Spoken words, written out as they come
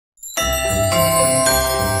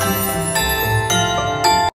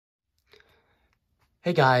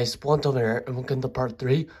Hey guys, Blunt over here, and welcome to part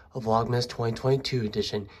 3 of VLOGMAS 2022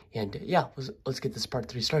 edition. And yeah, let's get this part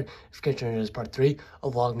 3 started. If you're turn to this part 3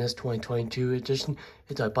 of VLOGMAS 2022 edition,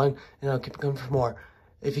 hit that button, and I'll keep coming for more.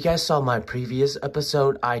 If you guys saw my previous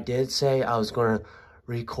episode, I did say I was going to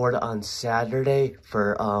record on Saturday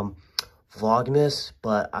for VLOGMAS,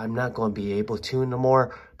 but I'm not going to be able to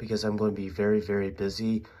anymore because I'm going to be very, very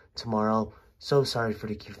busy tomorrow. So sorry for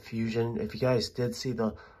the confusion. If you guys did see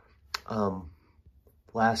the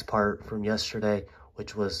last part from yesterday,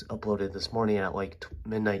 which was uploaded this morning at like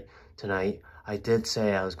midnight tonight, I did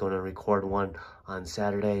say I was going to record one on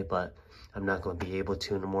Saturday, but I'm not going to be able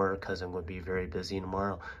to anymore because I'm going to be very busy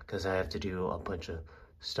tomorrow because I have to do a bunch of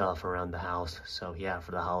stuff around the house. So yeah,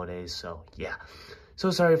 for the holidays. So yeah,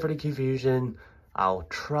 so sorry for the confusion. I'll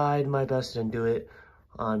try my best and do it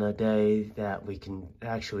on a day that we can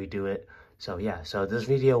actually do it. So yeah, so this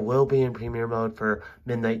video will be in premiere mode for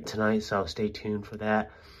midnight tonight, so stay tuned for that.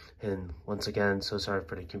 And once again, so sorry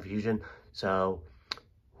for the confusion. So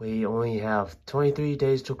we only have 23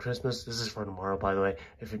 days till Christmas. This is for tomorrow, by the way.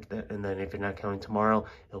 And then if you're not counting tomorrow,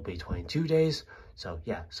 it'll be 22 days. So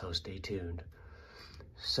yeah, so stay tuned.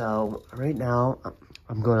 So right now,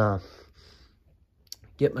 I'm gonna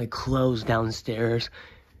get my clothes downstairs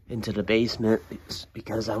into the basement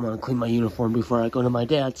because I want to clean my uniform before I go to my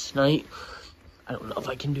dad's tonight. I don't know if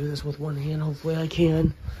I can do this with one hand. Hopefully I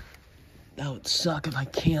can. That would suck if I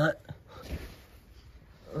can't.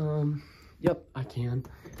 Yep, I can.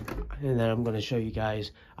 And then I'm going to show you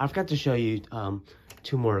guys. I forgot to show you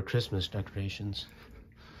 2 more Christmas decorations.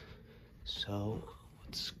 So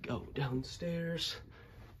let's go downstairs.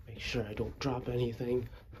 Make sure I don't drop anything.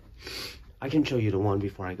 I can show you the one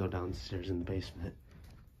before I go downstairs in the basement.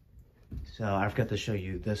 So I forgot to show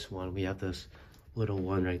you this one. We have this little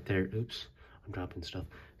one right there. Oops, I'm dropping stuff.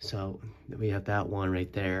 So we have that one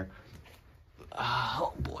right there.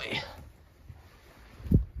 Oh boy.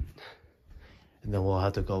 And then we'll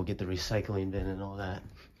have to go get the recycling bin and all that.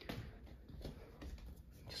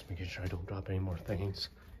 Just making sure I don't drop any more things.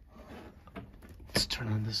 Let's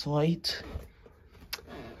turn on this light.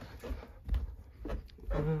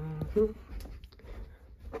 All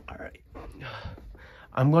right.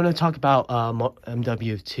 I'm going to talk about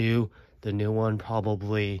MW2, the new one,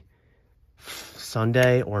 probably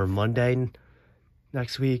Sunday or Monday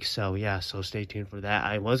next week. So yeah, so stay tuned for that.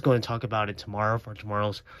 I was going to talk about it tomorrow for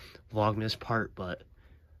tomorrow's VLOGMAS part, but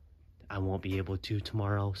I won't be able to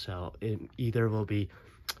tomorrow. So it either will be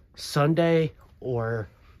Sunday or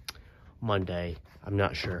Monday. I'm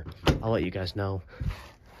not sure. I'll let you guys know.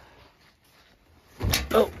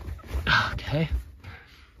 Oh, okay.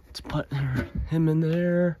 Let's put him in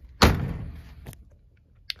there.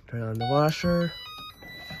 Turn on the washer.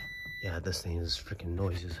 Yeah, this thing is freaking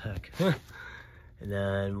noisy as heck. And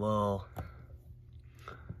then we'll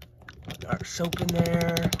put our soap in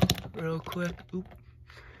there real quick. Oop.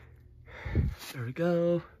 There we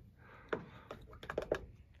go.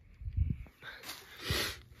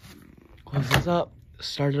 Close this up.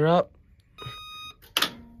 Start her up.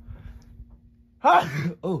 Ah!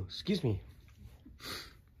 Oh, excuse me.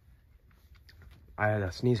 I had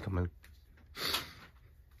a sneeze coming.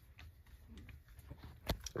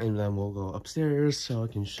 And then we'll go upstairs so I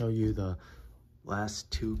can show you the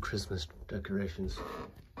last 2 Christmas decorations.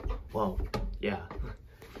 Well, yeah,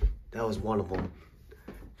 that was one of them.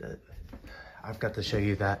 I've got to show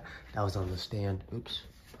you that. That was on the stand. Oops.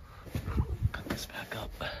 Put this back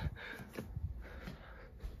up.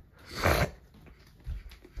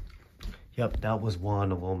 Yep, that was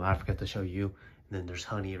one of them. I forgot to show you. And then there's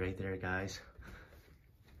Honey right there, guys.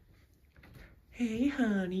 Hey,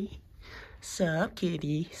 honey. Sup,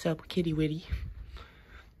 kitty? Sup, kitty witty?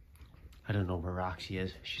 I don't know where Roxy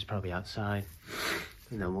is. She's probably outside.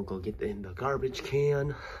 And then we'll go get in the garbage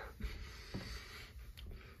can.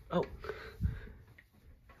 Oh.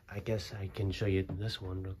 I guess I can show you this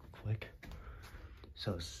one real quick.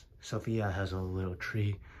 So, Sophia has a little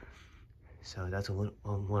tree. So that's a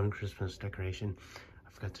one Christmas decoration.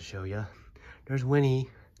 I forgot to show you. There's Winnie.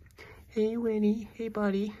 Hey, Winnie. Hey,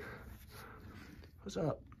 buddy. What's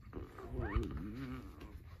up?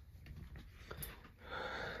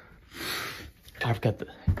 I forgot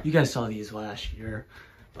you guys saw these last year,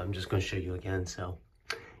 but I'm just going to show you again. So,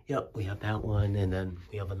 yep, we have that one, and then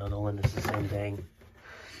we have another one. It's the same thing.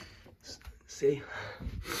 See?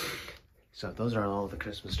 So those are all the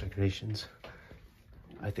Christmas decorations.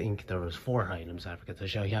 I think there was 4 items I forgot to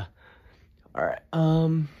show you. All right.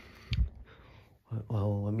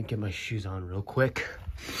 Well, let me get my shoes on real quick.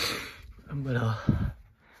 I'm gonna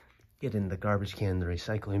get in the garbage can, the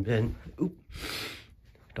recycling bin. Oop.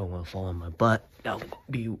 Don't want to fall on my butt. That would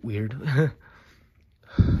be weird.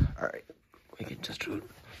 All right, we can just,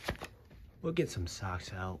 we'll get some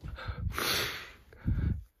socks out.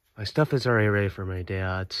 My stuff is already ready for my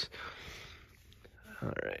dad's.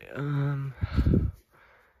 All right,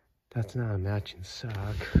 that's not a matching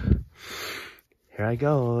sock. Here I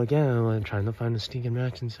go again. I'm trying to find a stinking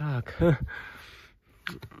matching sock.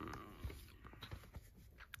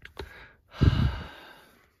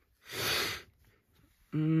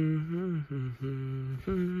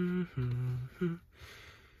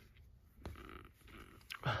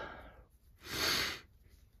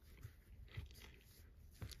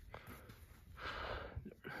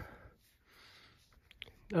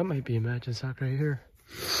 That might be a matching sock right here.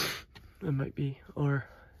 It might be, or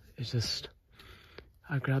it's just,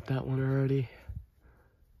 I grabbed that one already.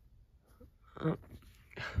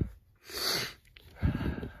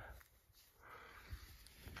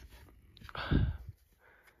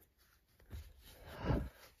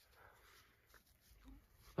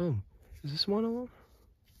 Oh, is this one of them?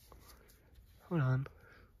 Hold on.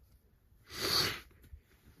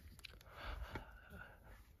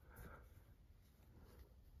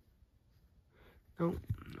 Nope,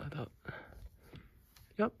 I thought.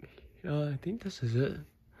 Yep, I think this is it.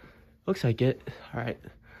 Looks like it. All right,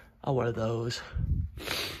 I'll wear those.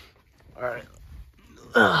 All right.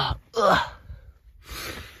 All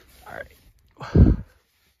right.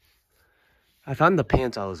 I found the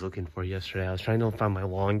pants I was looking for yesterday. I was trying to find my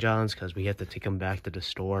long johns because we have to take them back to the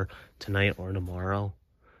store tonight or tomorrow.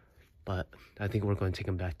 But I think we're going to take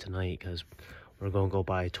them back tonight because we're going to go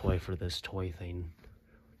buy a toy for this toy thing.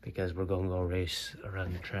 Because we're going to go race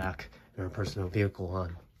around the track in our personal vehicle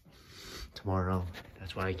on tomorrow.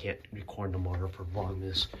 That's why I can't record tomorrow for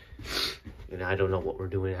VLOGMAS. And I don't know what we're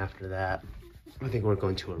doing after that. I think we're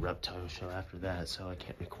going to a reptile show after that, so I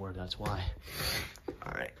can't record, that's why.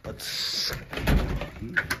 All right, let's...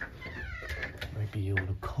 Might be a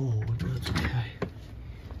little cold, but that's okay.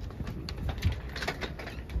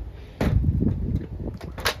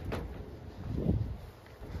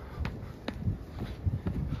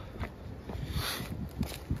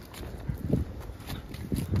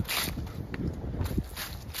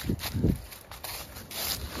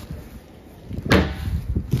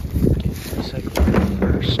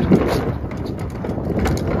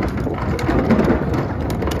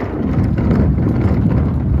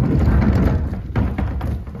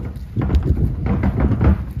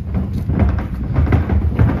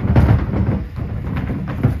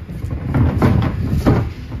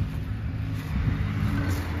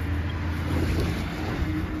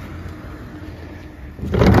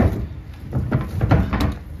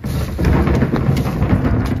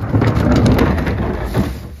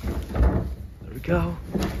 Go. All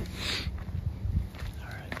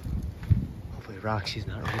right. Hopefully Roxy's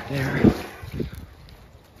not right there.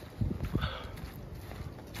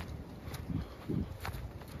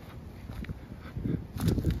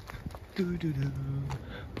 Do do do.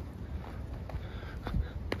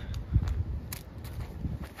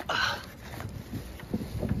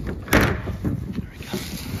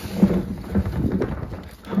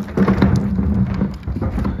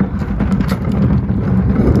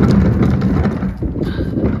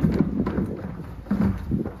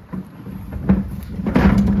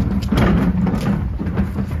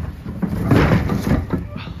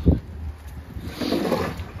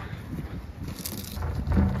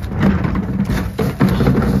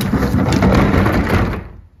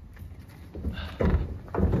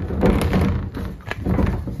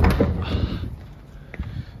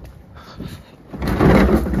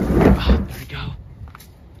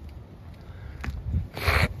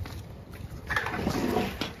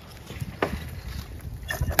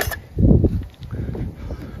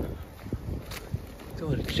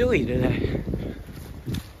 Chilly today.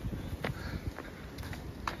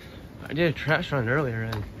 I did a trash run earlier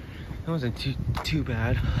and it wasn't too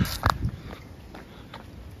bad.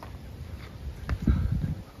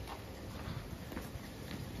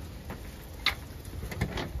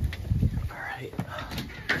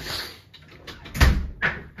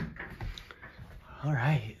 All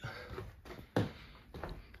right. I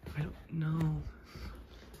don't know.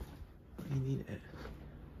 I need it.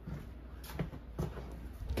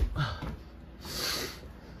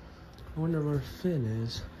 I wonder where Finn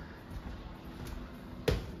is.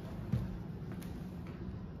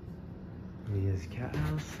 Maybe his cat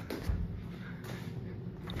house.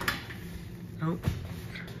 Oh.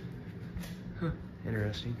 Huh.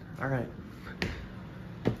 Interesting. All right.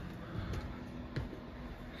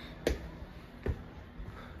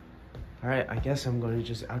 All right. I guess I'm going to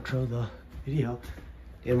just outro the video.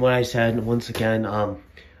 And what I said once again, I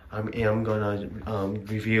am going to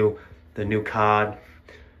review the new COD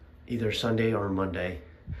either Sunday or Monday.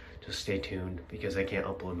 Just stay tuned because I can't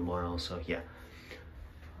upload tomorrow. So yeah,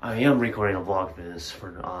 I am recording a Vlogmas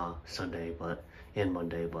for Sunday and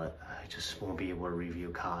Monday, but I just won't be able to review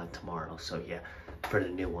COD tomorrow. So yeah, for the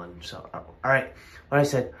new one. So all right, like I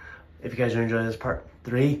said, if you guys are enjoying this part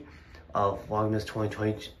 3 of Vlogmas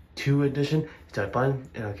 2022 edition, hit that button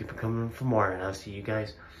and I'll keep it coming for more. And I'll see you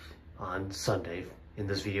guys on Sunday. And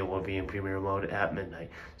this video will be in premiere mode at midnight.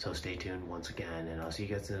 So stay tuned once again, and I'll see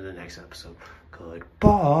you guys in the next episode.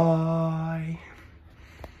 Goodbye.